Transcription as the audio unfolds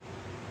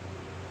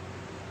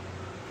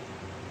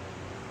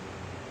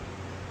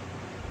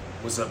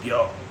What's up,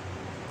 y'all?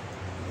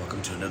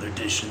 Welcome to another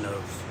edition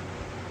of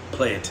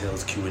Playa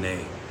Tales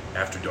Q&A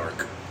After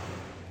Dark.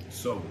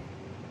 So,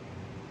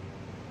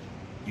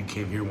 you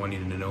came here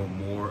wanting to know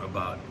more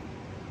about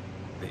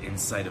the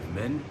insight of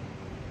men?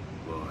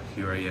 Well,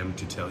 here I am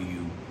to tell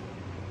you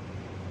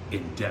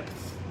in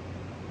depth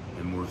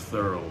and more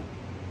thorough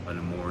on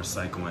a more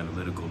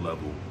psychoanalytical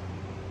level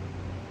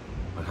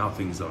on how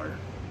things are.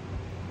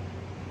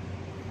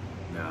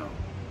 Now,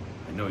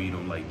 I know you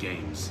don't like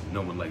games.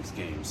 No one likes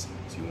games,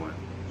 so you want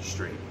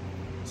straight.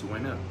 So why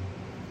not?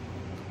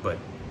 But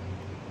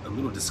a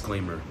little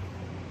disclaimer.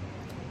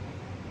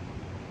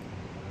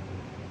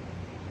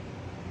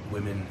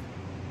 Women,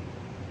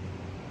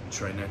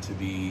 try not to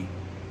be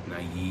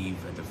naive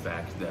at the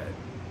fact that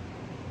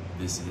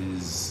this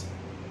is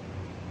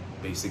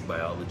basic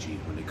biology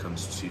when it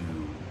comes to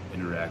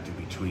interacting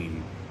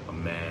between a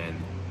man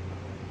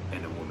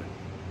and a woman.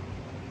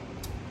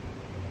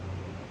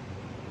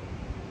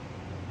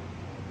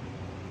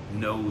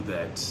 Know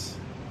that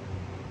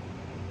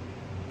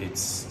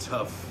it's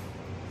tough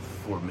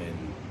for men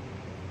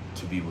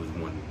to be with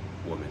one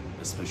woman,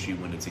 especially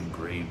when it's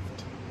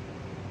engraved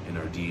in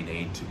our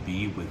DNA to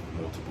be with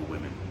multiple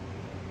women.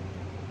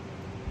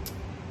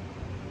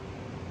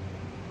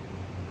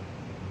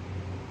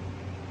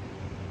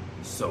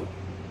 So,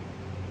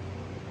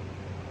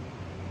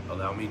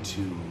 allow me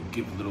to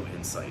give little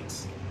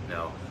insights.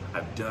 Now,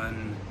 I've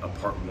done a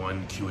part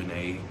 1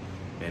 Q&A,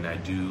 and I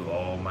do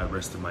all my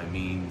rest of my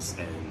memes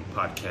and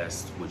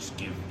podcasts which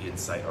give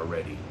insight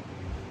already.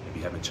 If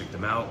you haven't checked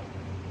them out,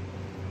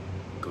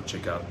 go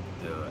check out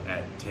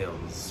the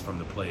 @Tales from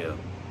the Playa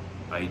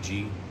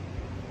IG.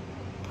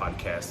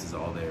 Podcast is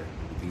all there.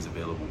 Everything's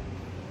available.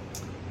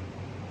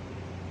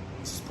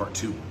 This is part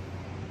 2.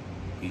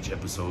 Each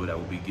episode I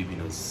will be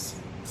giving us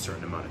a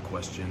certain amount of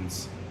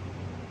questions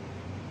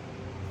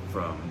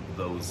from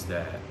those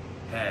that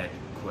had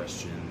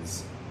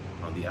questions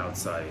on the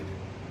outside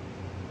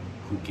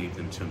who gave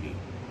them to me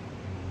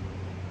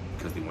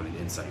because they wanted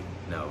insight.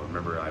 Now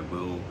remember, I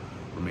will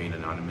remain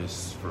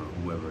anonymous for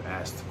whoever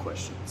asked the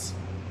questions.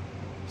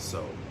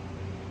 So,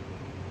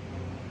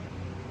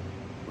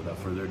 without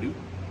further ado,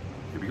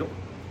 here we go.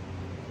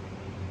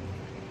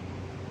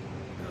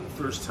 Now,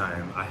 the first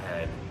time I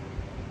had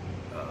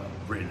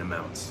written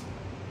amounts,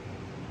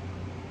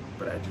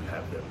 but I do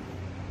have them.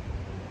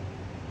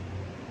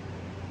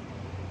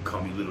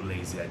 Call me a little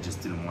lazy, I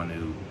just didn't want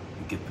to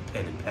get the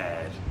pen and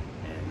pad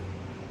and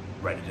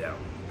write it down.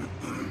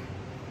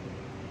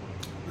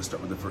 Let's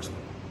start with the first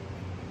one.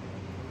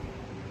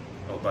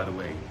 Oh, by the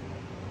way,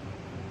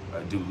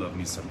 I do love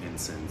me some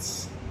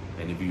incense.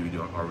 And if you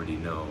don't already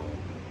know,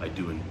 I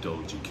do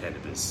indulge in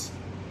cannabis.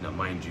 Now,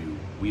 mind you,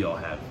 we all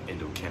have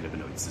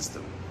endocannabinoid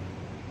system.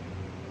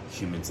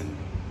 Humans and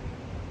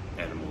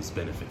animals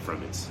benefit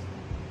from it.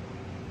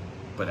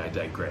 But I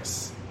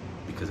digress,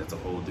 because that's a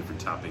whole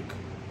different topic.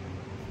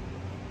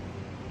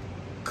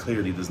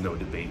 Clearly, there's no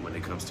debate when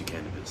it comes to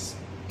cannabis.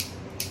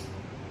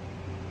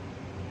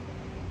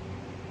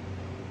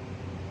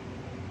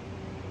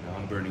 Now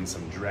I'm burning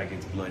some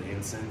dragon's blood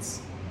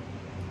incense.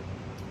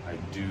 I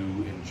do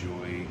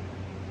enjoy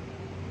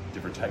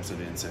different types of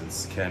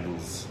incense,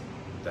 candles.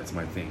 That's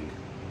my thing.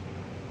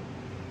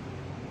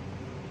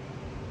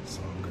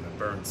 So I'm gonna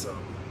burn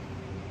some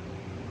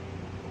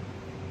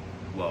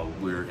while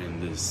we're in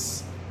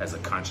this as a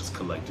conscious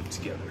collective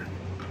together.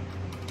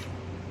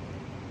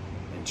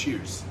 And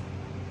cheers.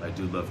 I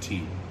do love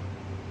tea.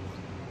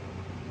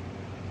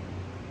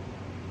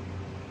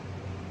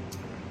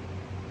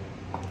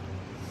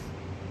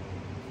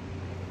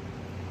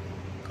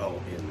 Oh,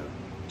 and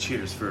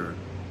cheers for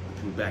the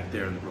people back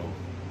there in the row.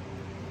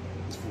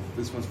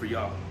 This one's for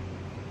y'all.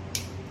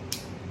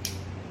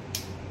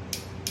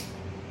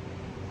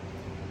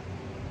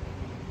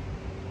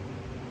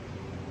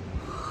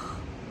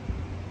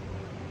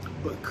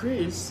 But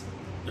Chris,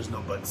 there's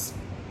no buts.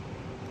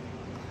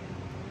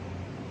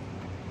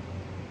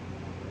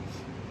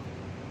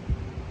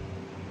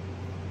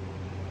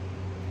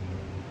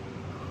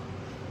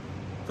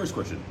 First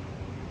question.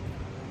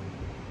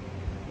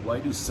 Why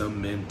do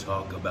some men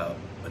talk about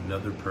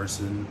another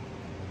person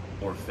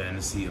or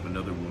fantasy of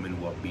another woman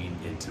while being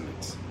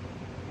intimate?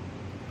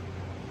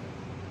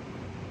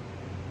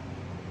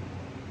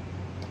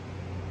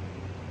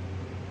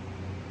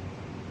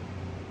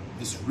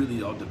 This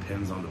really all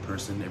depends on the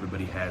person.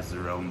 Everybody has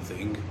their own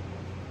thing.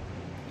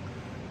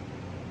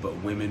 But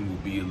women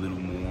will be a little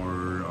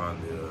more on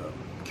the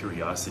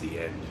curiosity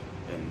end.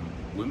 And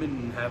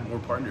women have more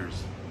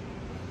partners.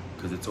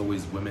 Because it's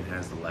always women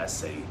has the last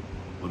say.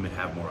 Women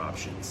have more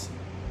options.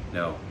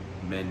 Now,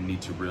 men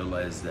need to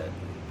realize that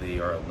they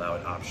are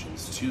allowed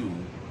options too.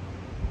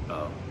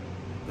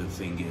 The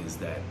thing is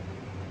that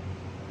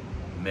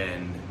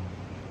men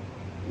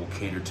will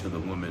cater to the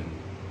woman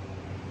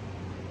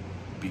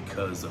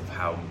because of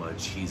how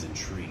much he's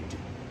intrigued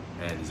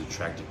and is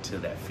attracted to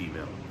that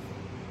female.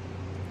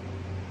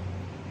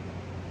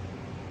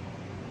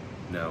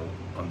 Now,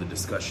 on the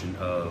discussion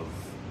of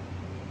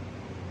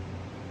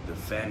the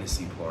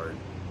fantasy part,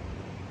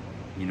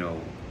 you know,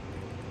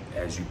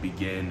 as you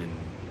begin in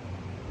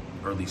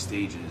early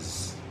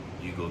stages,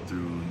 you go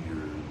through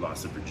your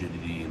loss of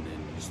virginity, and then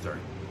you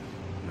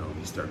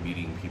start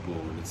meeting people,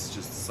 and it's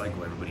just a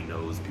cycle. Everybody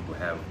knows people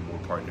have more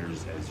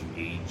partners as you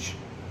age,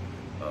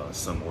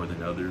 some more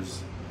than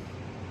others.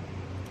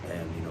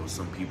 And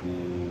some people,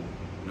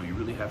 you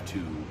really have to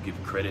give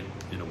credit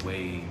in a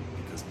way,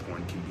 because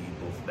porn can be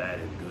both bad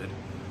and good.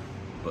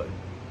 But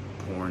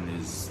porn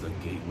is the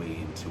gateway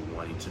into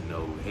wanting to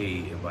know,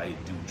 hey, if I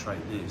do try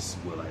this,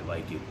 will I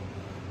like it?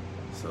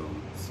 So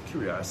it's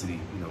curiosity,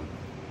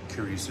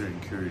 curiouser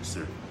and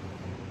curiouser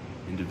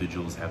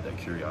individuals have that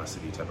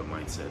curiosity type of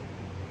mindset.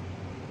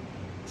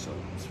 So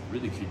it's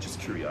really just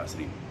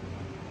curiosity.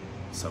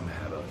 Some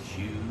have a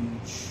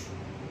huge,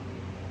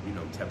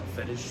 type of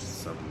fetish,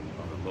 some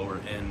on the lower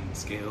end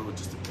scale. It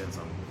just depends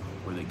on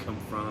where they come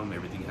from.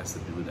 Everything has to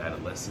do with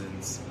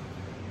adolescence.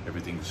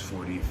 Everything's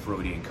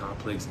Freudian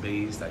complex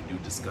based. I do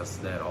discuss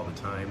that all the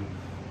time.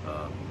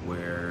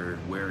 Where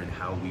and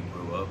how we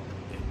grow up,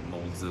 it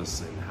molds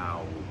us and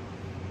how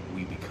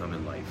we become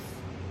in life.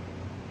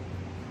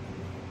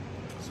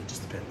 So it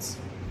just depends.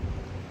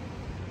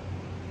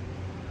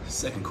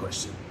 Second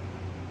question.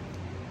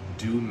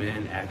 Do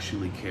men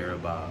actually care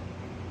about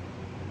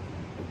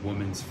a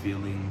woman's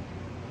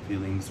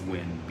feelings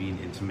when being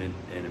intimate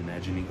and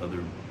imagining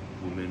other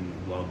women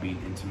while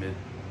being intimate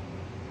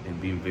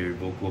and being very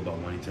vocal about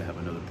wanting to have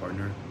another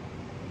partner?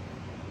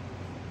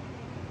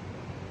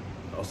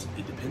 Also,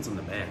 it depends on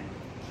the man.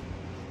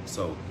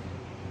 So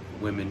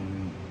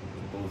women,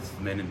 both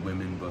men and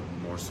women, but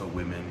more so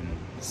women,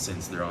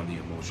 since they're on the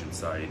emotion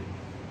side,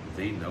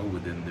 they know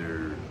within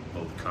their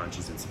both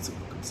conscious and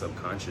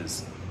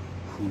subconscious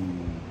who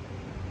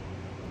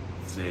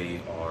they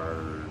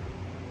are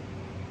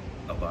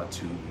about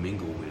to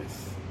mingle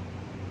with.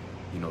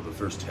 The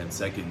first 10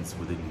 seconds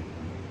within,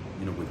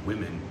 with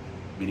women,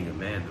 meeting a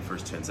man, the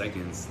first 10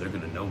 seconds, they're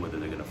gonna know whether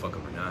they're gonna fuck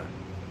him or not.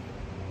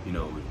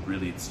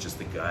 Really, it's just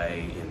the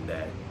guy in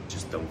that,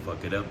 just don't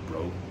fuck it up,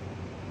 bro.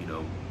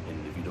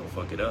 And if you don't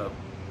fuck it up,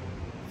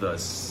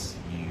 thus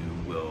you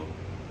will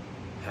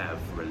have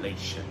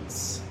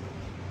relations.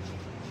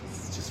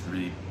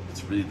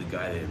 It's really the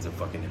guy that ends up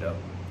fucking it up.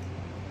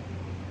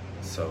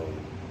 So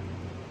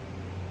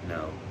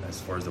now,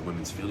 as far as the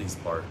women's feelings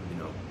part, it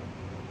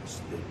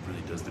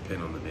really does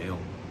depend on the male.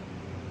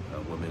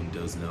 A woman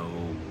does know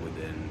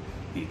within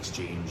the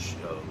exchange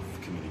of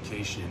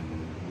communication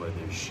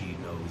whether she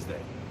knows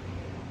that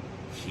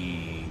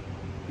he,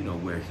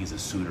 where he's a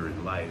suitor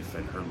in life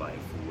and her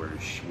life, where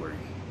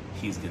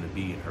he's gonna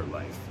be in her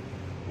life,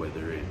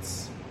 whether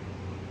it's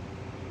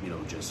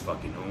just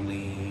fucking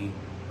only,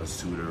 a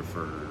suitor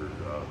for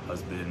a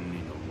husband,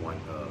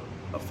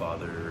 a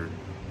father,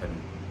 and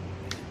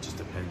it just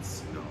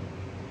depends.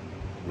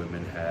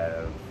 Women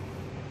have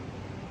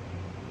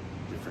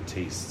different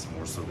tastes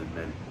more so than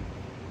men.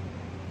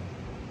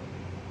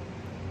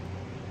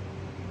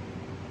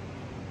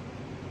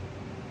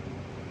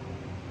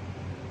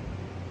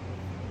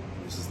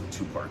 This is the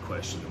two-part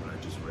question that I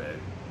just read.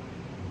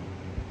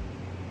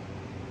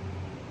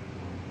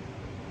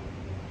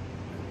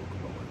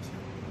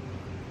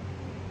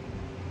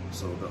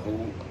 So the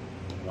whole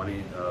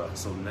wanting,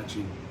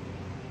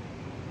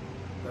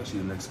 actually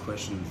the next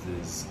question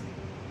is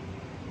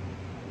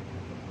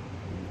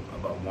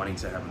about wanting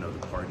to have another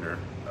partner.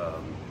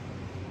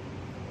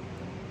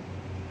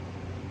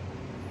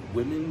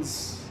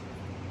 Women's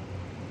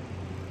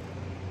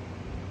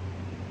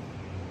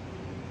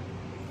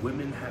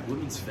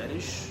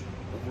fetish,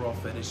 overall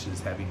fetish,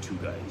 is having two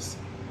guys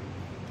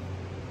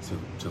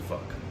to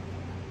fuck,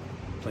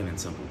 plain and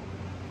simple.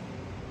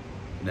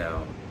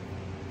 Now,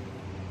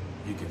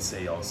 you can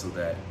say also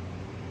that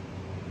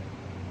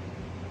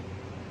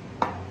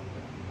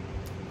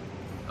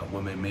a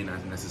woman may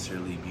not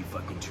necessarily be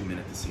fucking two men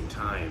at the same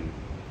time,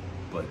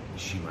 but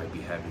she might be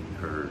having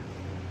her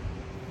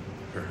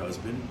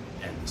husband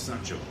and the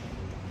Sancho,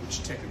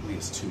 which technically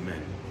is two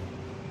men.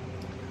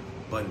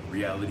 But in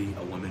reality,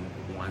 a woman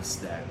wants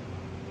that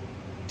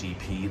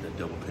DP, the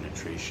double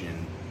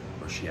penetration,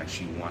 where she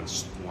actually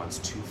wants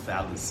two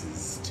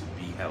phalluses to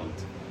be held,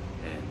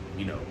 and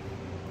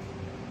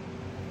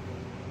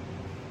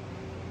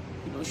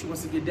she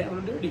wants to get down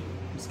and dirty.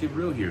 Let's get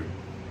real here,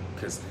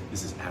 because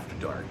this is after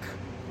dark.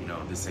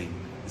 This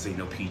ain't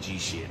no PG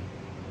shit.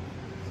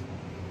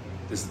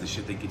 This is the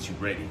shit that gets you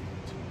ready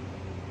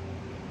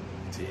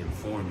to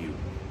inform you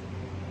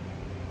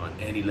on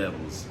any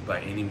levels,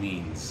 by any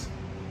means,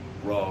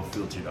 raw,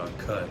 filtered,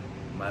 uncut.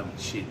 My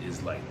shit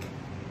is like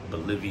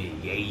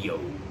Bolivian yayo.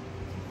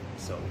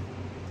 So,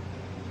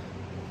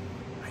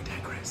 I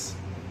digress.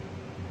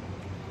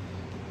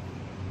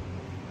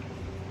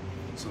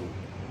 So,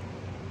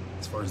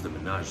 as far as the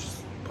menage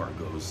part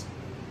goes,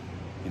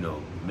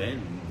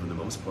 men, for the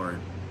most part,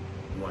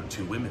 want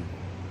two women.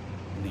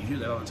 And you hear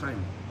that all the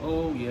time.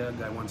 Oh, yeah, a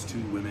guy wants two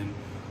women.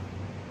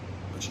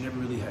 But you never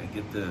really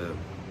get the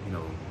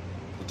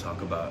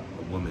talk about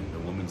a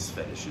woman's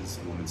fetishes,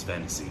 a woman's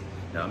fantasy.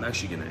 Now, I'm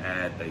actually going to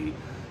add a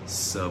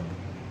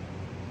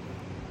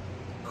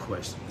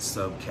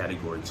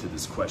subcategory to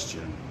this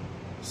question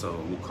So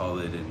we'll call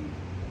it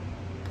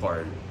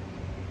part.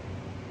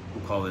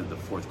 We'll call it the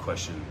fourth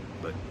question,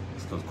 but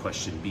let's go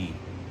question B,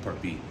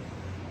 part B.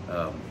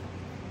 Um,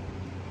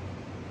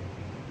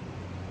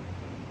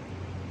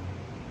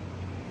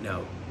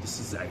 Now, this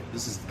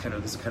is kind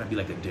of be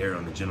like a dare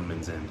on the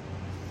gentleman's end.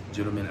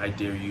 Gentlemen, I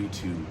dare you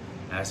to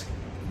ask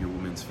your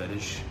woman's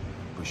fetish,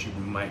 but she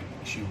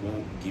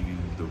won't give you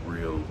the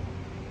real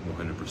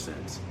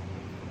 100%.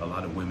 A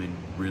lot of women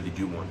really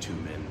do want two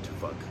men to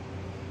fuck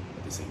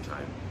at the same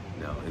time.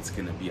 Now, it's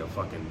gonna be a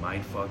fucking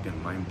mind fuck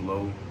and mind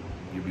blow.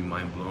 You'll be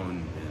mind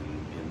blown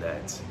in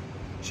that.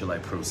 Shall I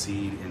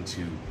proceed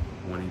into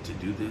wanting to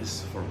do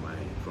this for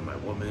my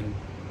woman?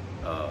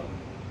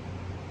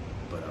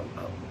 But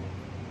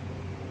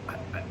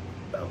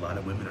a lot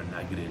of women are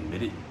not going to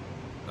admit it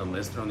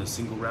unless they're on the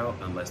single route,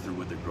 unless they're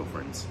with their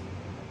girlfriends.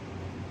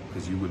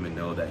 Because you women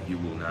know that you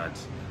will not,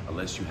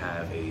 unless you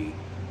have a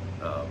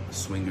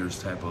swingers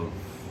type of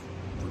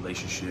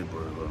relationship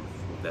or of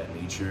that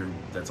nature,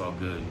 that's all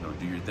good. You know,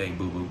 do your thing,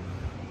 boo-boo.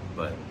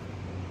 But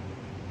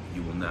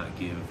you will not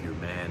give your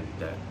man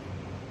that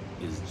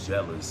is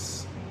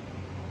jealous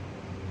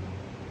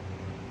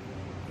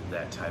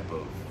that type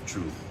of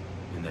truth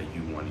in that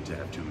you wanting to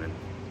have two men.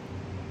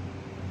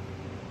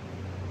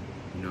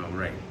 You know,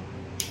 right?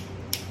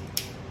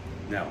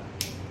 Now,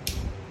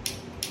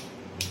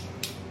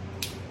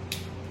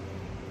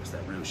 that's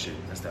that real shit.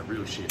 That's that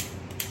real shit.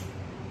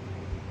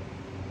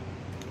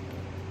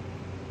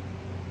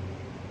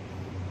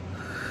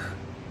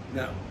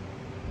 Now,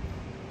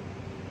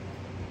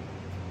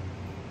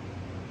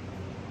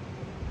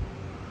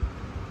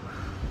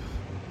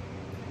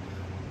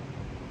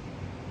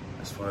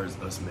 as far as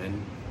us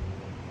men,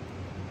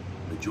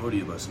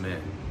 majority of us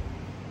men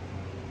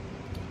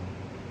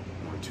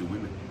want two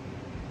women.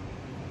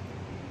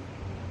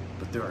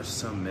 But there are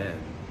some men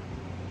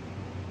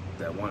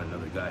that want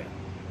another guy.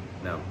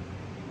 Now,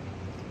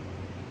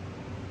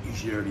 you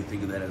should already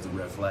think of that as a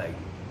red flag.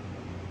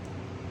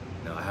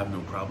 Now, I have no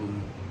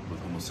problem with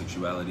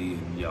homosexuality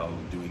and y'all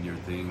doing your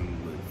thing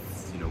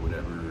with, you know,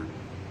 whatever.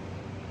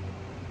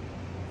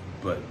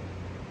 But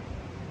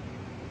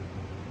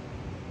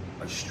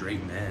a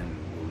straight man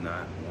will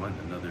not want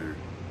another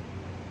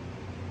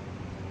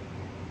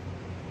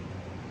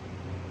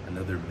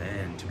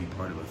man to be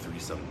part of a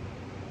threesome.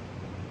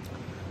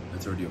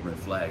 That's already a red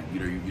flag. He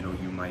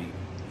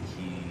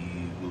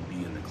will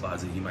be in the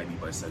closet, he might be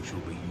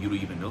bisexual, but you don't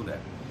even know that.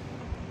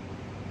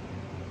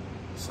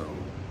 So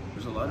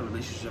there's a lot of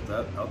relationships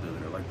out there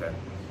that are like that.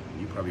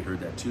 You probably heard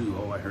that too.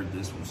 Oh, I heard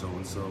this from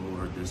so-and-so,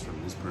 heard this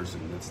from this person,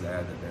 that's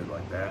that they're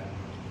like that.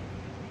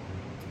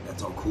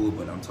 That's all cool,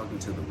 but I'm talking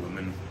to the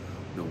woman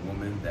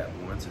that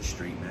wants a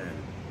straight man.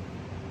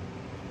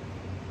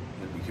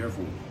 You gotta be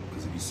careful,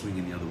 because if you swing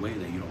in the other way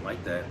that you don't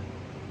like that,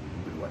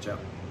 you better watch out.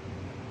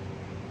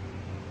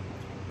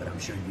 But I'm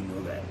sure you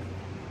know that.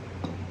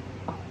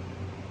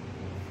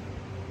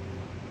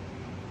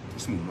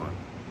 Let's move on.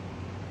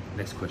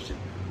 Next question.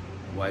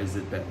 Why is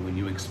it that when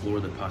you explore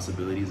the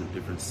possibilities of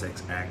different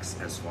sex acts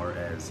as far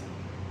as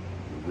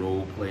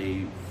role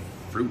play,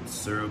 fruit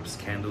syrups,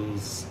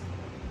 candles,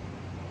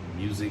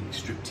 music,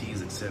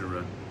 striptease,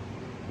 etc.,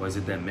 why is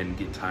it that men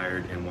get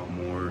tired and want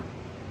more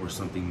or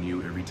something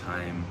new every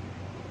time?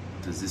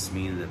 Does this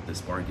mean that the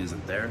spark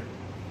isn't there?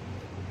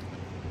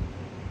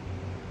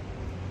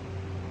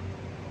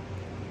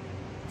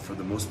 For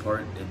the most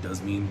part, it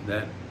does mean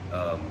that,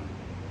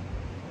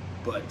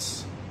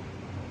 but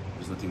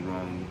there's nothing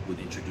wrong with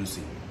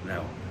introducing.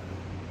 Now,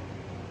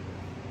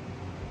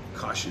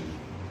 caution,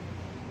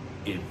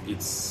 if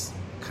it's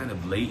kind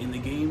of late in the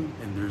game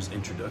and there's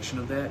introduction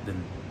of that,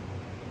 then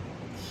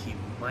he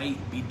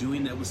might be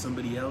doing that with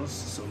somebody else,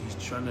 so he's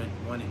trying to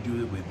want to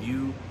do it with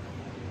you,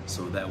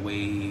 so that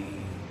way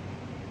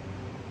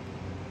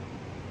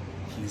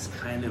he's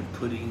kind of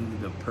putting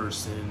the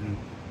person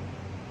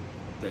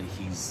that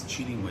he's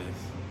cheating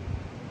with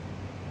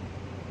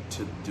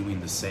to doing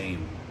the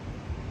same.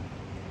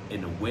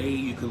 In a way,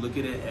 you could look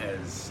at it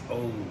as,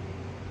 oh,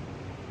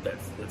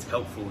 that's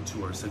helpful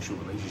to our sexual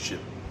relationship,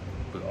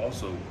 but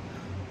also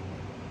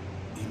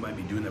he might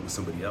be doing that with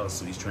somebody else,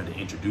 so he's trying to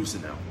introduce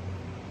it now.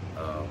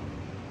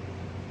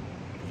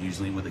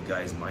 Usually with a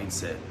guy's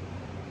mindset,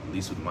 at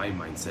least with my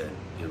mindset,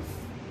 if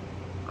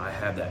I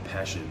have that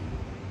passion,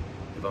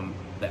 if I'm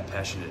that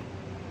passionate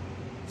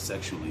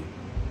sexually,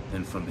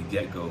 then from the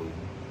get-go,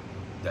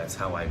 that's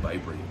how I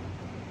vibrate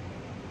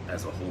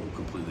as a whole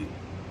completely.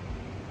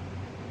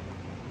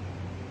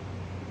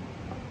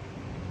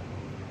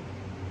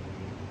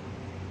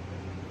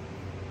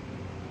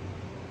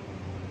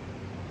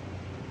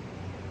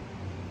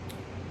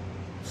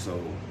 So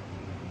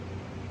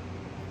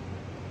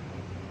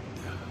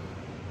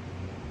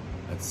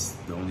that's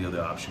the only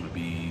other option would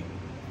be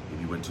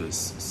if you went to a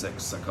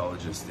sex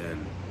psychologist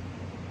and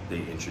they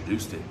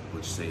introduced it,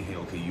 which say, hey,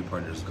 okay, you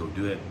partners go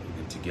do it, and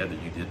then together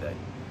you did that.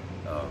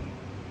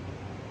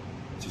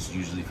 Just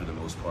usually for the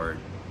most part,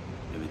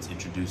 if it's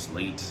introduced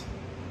late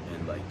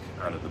and like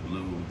out of the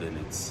blue, then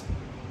it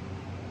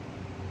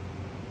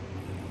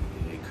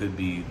could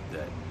be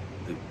that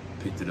they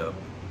picked it up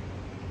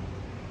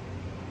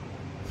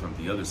from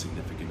the other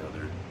significant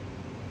other,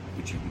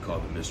 which you can call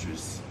the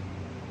mistress.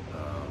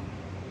 Um,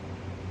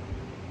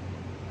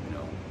 you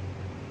know,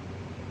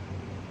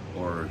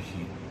 or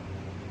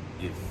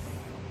if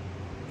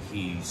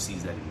he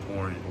sees that in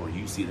porn, or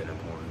you see that in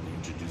porn, and you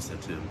introduce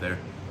that to him there.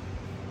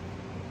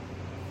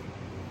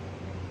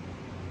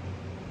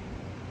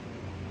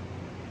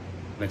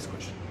 Next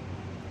question.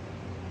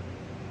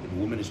 If a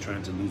woman is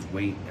trying to lose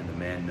weight and the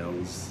man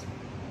knows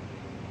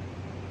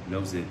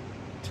it,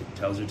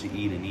 tells her to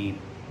eat and eat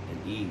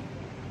and eat,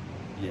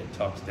 yet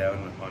talks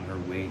down on her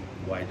weight,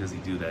 why does he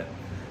do that?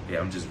 Yeah,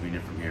 I'm just reading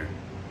it from here.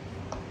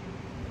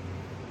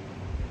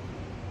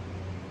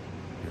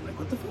 You're like,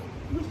 what the fuck?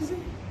 What did he say?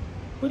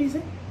 What did he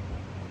say?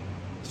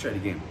 Let's try it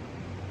again.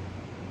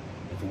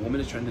 If a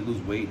woman is trying to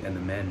lose weight and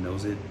the man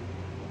knows it,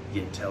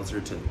 yet tells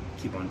her to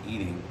keep on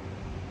eating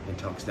and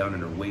talks down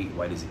on her weight,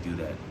 why does he do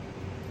that?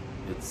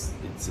 It's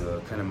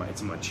a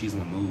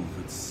machismo move.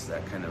 It's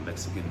that kind of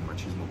Mexican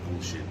machismo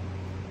bullshit.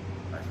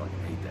 I fucking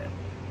hate that.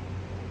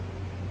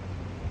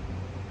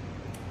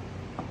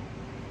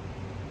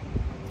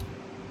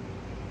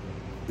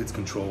 It's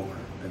control,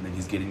 and then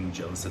he's getting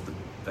jealous at the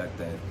fact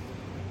that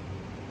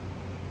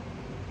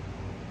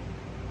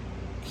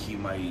he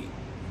might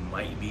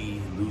be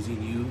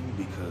losing you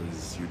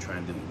because you're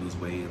trying to lose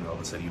weight, and all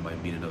of a sudden you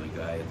might meet another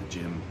guy at the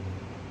gym.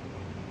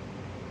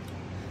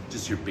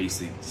 Just your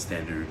basic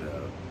standard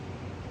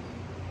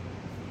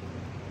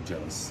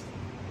jealous,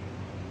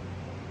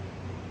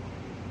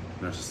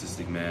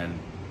 narcissistic man.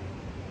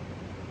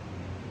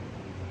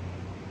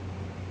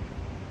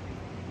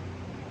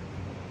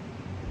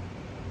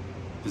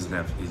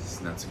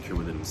 Is not secure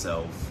within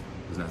himself,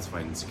 does not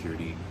find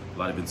insecurity. A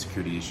lot of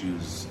insecurity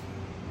issues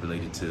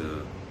related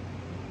to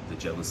the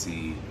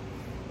jealousy,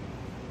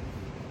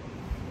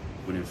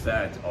 when in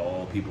fact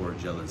all people are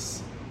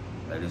jealous.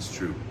 That is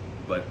true.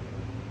 But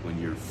when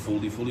you're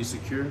fully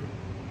secure,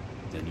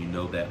 then you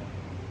know that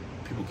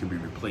people can be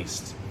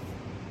replaced.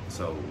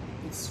 So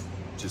it's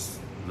just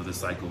another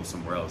cycle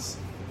somewhere else.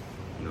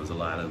 You know, there's a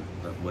lot of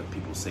what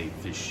people say,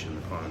 fish in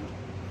the pond.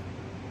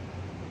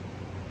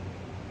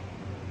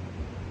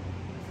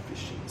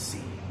 Fish in the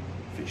sea,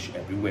 fish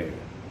everywhere.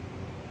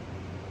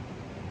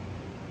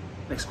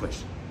 Next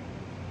question.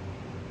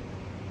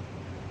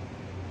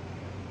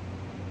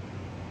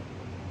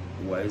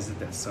 Why is it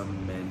that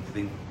some men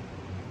think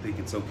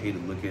it's okay to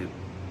look at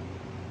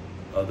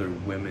other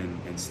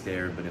women and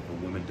stare, but if a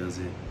woman does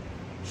it,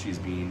 she's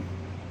being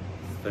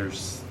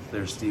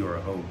thirsty or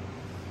a hoe?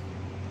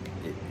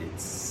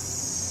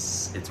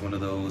 It's one of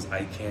those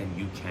I can,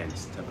 you can't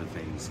type of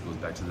things. It goes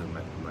back to the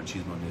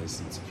machismo-ness,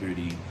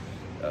 insecurity,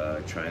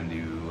 trying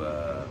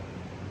to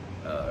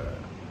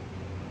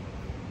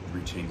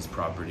retain his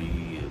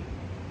property,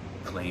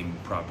 claim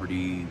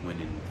property, when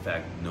in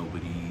fact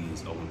nobody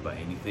is owned by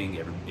anything.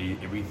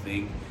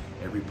 Everything,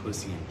 every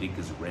pussy and dick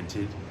is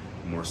rented.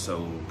 More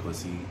so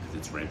pussy because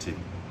it's rented,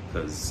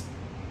 because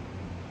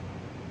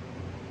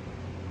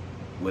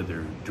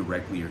whether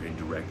directly or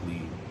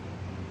indirectly,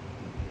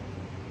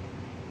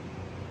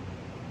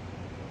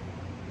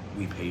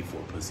 we pay for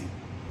pussy.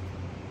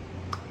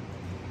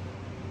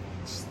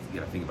 Just, you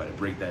gotta think about it,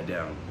 break that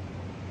down.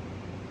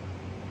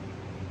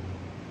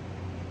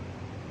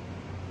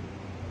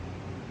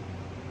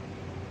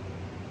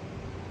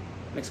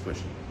 Next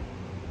question.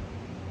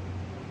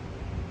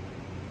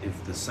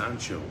 If the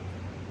Sancho,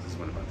 this is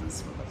one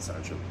about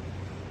Sancho.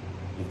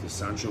 If the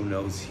Sancho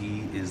knows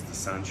he is the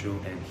Sancho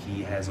and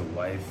he has a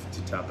wife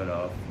to top it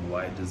off,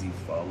 why does he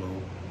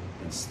follow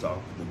and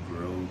stalk the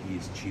girl he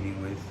is cheating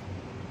with?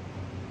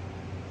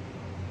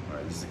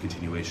 Alright, this is a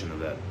continuation of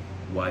that.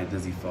 Why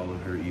does he follow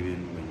her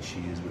even when she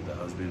is with the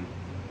husband?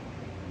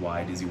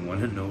 Why does he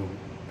want to know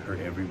her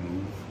every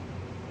move?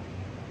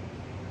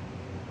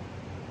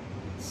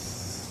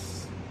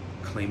 It's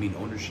claiming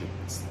ownership.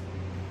 It's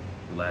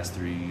the last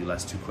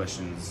two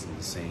questions are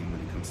the same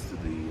when it comes to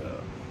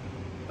the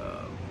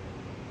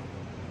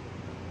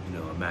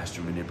a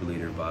master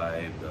manipulator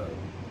vibe.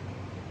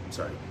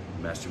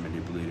 Master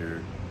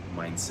manipulator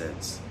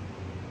mindsets,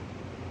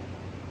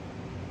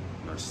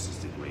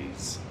 narcissistic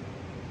ways,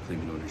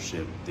 claiming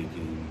ownership,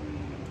 thinking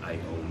I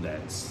own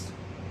that.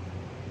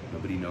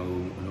 Nobody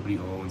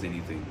owns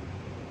anything.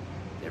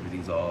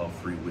 Everything's all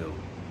free will.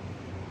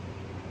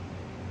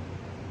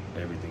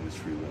 Everything is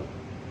free will.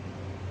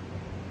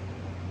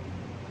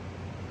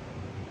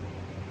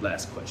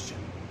 Last question.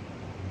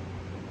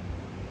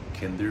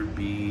 Can there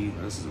be,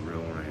 this is a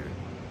real one right here.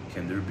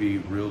 Can there be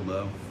real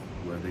love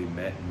where they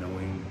met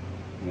knowing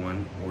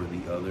one or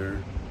the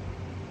other,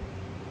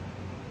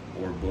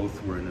 or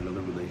both were in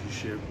another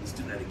relationship? Let's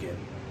do that again.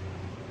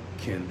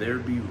 Can there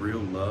be real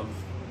love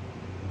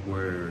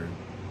where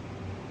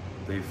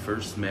they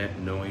first met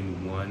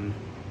knowing one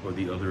or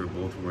the other or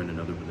both were in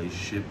another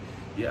relationship?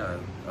 Yeah.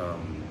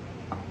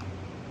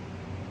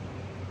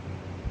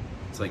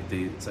 It's like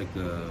they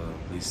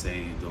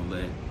say,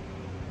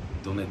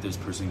 don't let this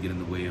person get in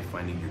the way of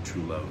finding your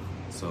true love.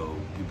 So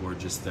people are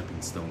just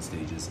stepping stone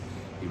stages.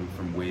 Even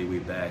from way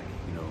back,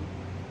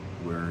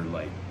 we're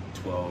like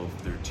 12,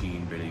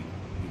 13, barely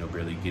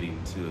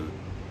getting to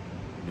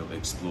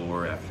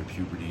explore after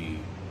puberty,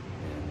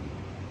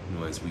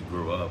 and as we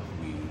grow up,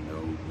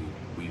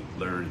 we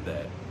learn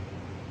that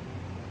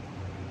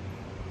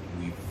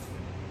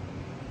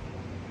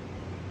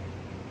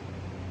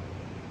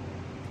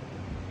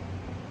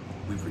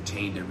we've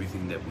retained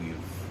everything that we've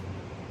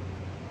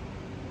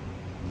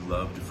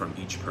loved from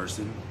each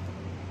person.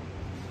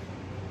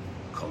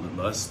 Call it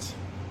lust.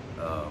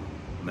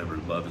 Remember,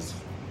 love is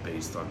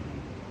can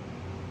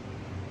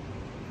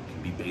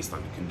be based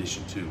on the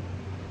condition too.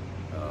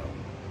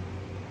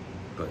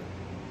 But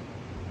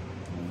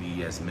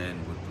we as men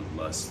with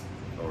the lust,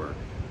 or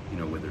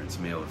whether it's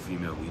male or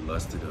female, we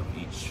lusted of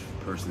each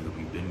person that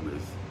we've been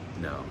with.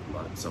 Now,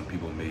 some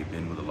people may have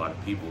been with a lot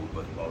of people,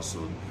 but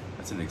also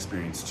that's an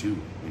experience too.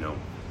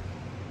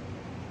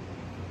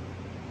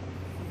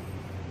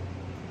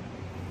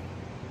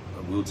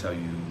 I will tell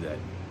you that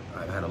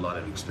I've had a lot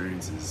of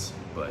experiences,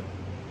 but it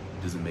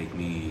doesn't make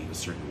me a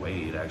certain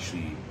way. It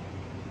actually,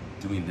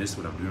 doing this,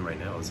 what I'm doing right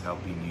now, is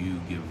helping you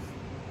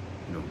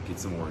get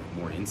some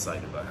more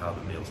insight about how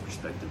the male's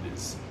perspective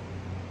is.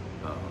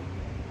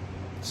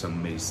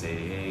 Some may say,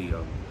 hey,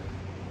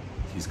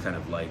 he's kind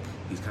of like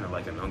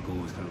an uncle,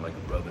 he's kind of like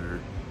a brother,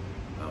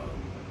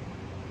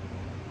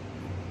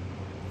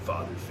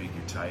 father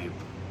figure type.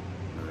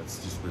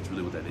 That's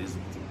really what that is.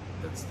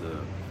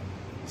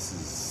 This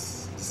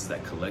is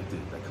that collective,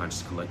 that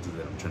conscious collective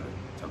that I'm trying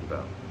to talk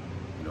about.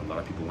 A lot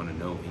of people want to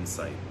know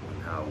insight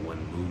on how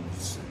one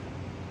moves and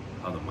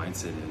how the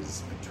mindset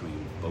is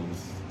between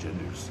both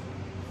genders.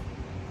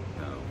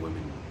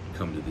 Women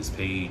come to this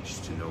page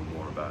to know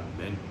more about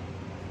men,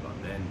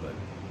 but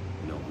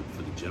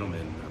for the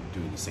gentlemen, I'm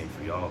doing the same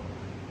for y'all,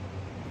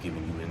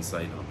 giving you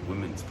insight on the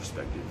women's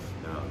perspective.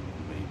 Now,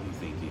 you may be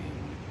thinking,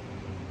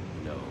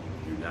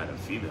 you're not a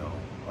female,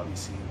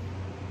 obviously,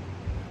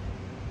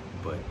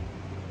 but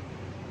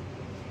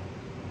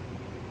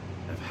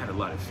I've had a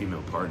lot of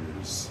female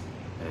partners,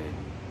 and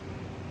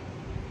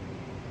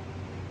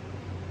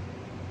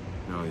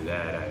not only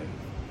that,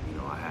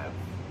 I have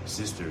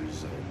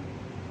sisters, and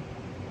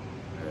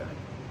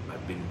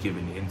I've been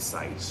given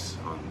insights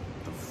on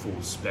the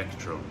full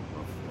spectrum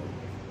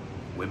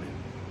of women.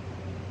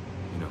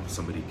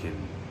 Somebody can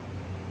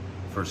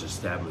first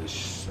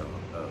establish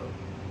a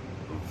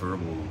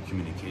verbal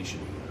communication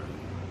or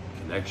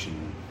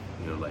connection,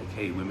 like,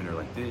 hey, women are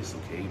like this,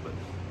 okay, but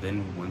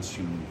then once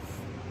you've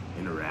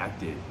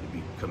interacted and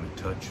become in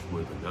touch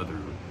with another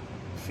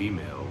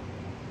female,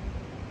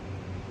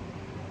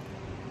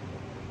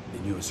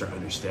 then you will start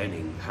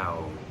understanding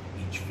how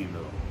each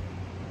female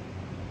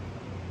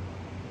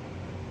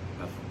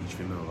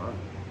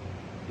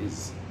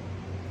is.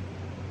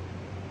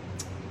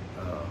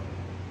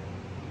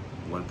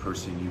 One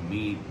person you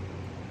meet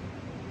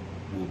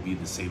will be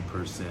the same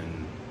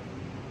person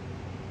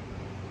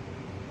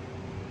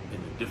in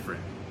a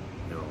different,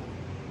 in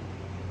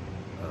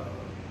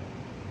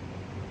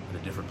a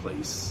different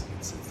place.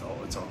 It's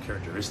all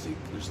characteristic.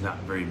 There's not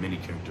very many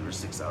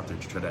characteristics out there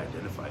to try to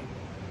identify.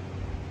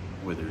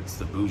 Whether it's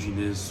the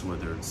bouginess,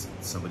 whether it's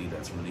somebody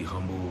that's really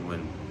humble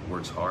and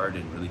works hard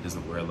and really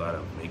doesn't wear a lot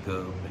of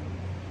makeup,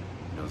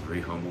 and is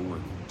very humble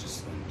and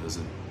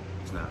doesn't.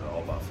 It's not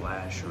all about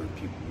flash, or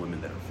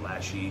women that are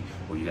flashy,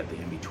 or you got the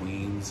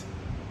in-betweens.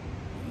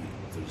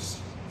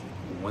 There's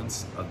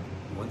once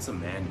a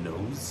man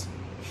knows,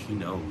 he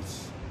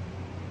knows,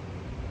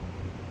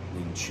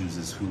 and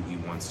chooses who he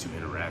wants to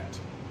interact.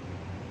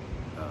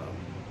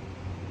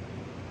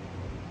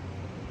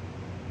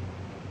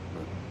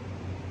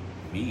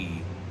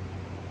 Me,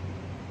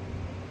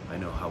 I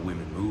know how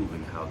women move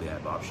and how they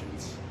have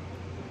options,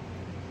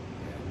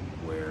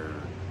 and where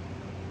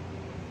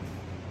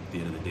at the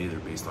end of the day they're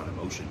based on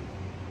emotion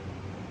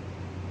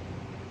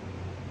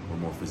or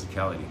more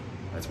physicality.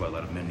 That's why a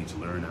lot of men need to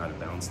learn how to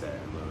balance that,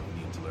 and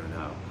need to learn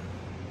how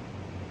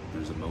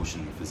there's emotion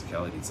and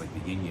physicality. It's like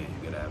the yin yang.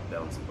 You gotta have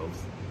balance in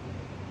both.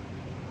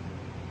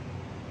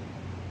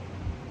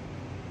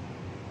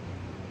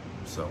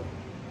 So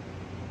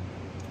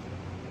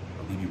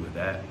I'll leave you with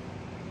that.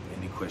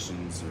 Any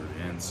questions or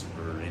answers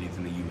or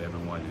anything that you ever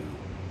want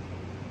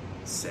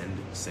to send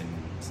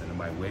them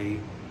my way.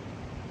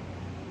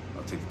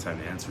 I'll take the time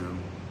to answer them.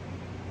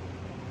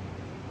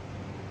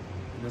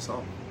 And that's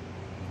all.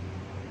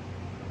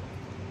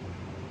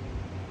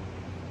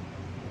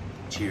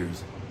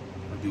 Cheers.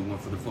 I'll do one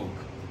for the folk.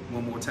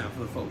 One more time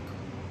for the folk.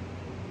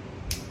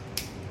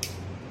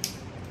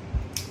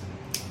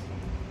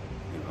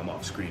 I'm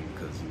off screen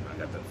because I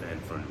got the fan in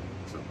front of me.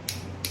 So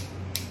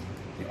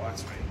the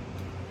art's right.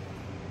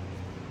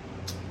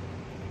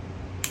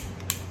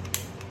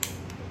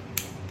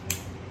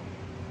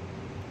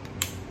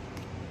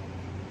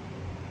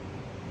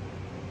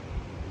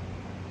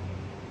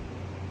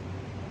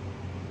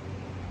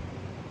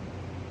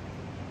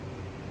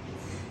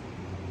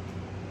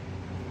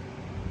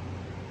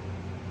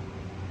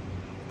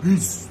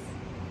 Peace.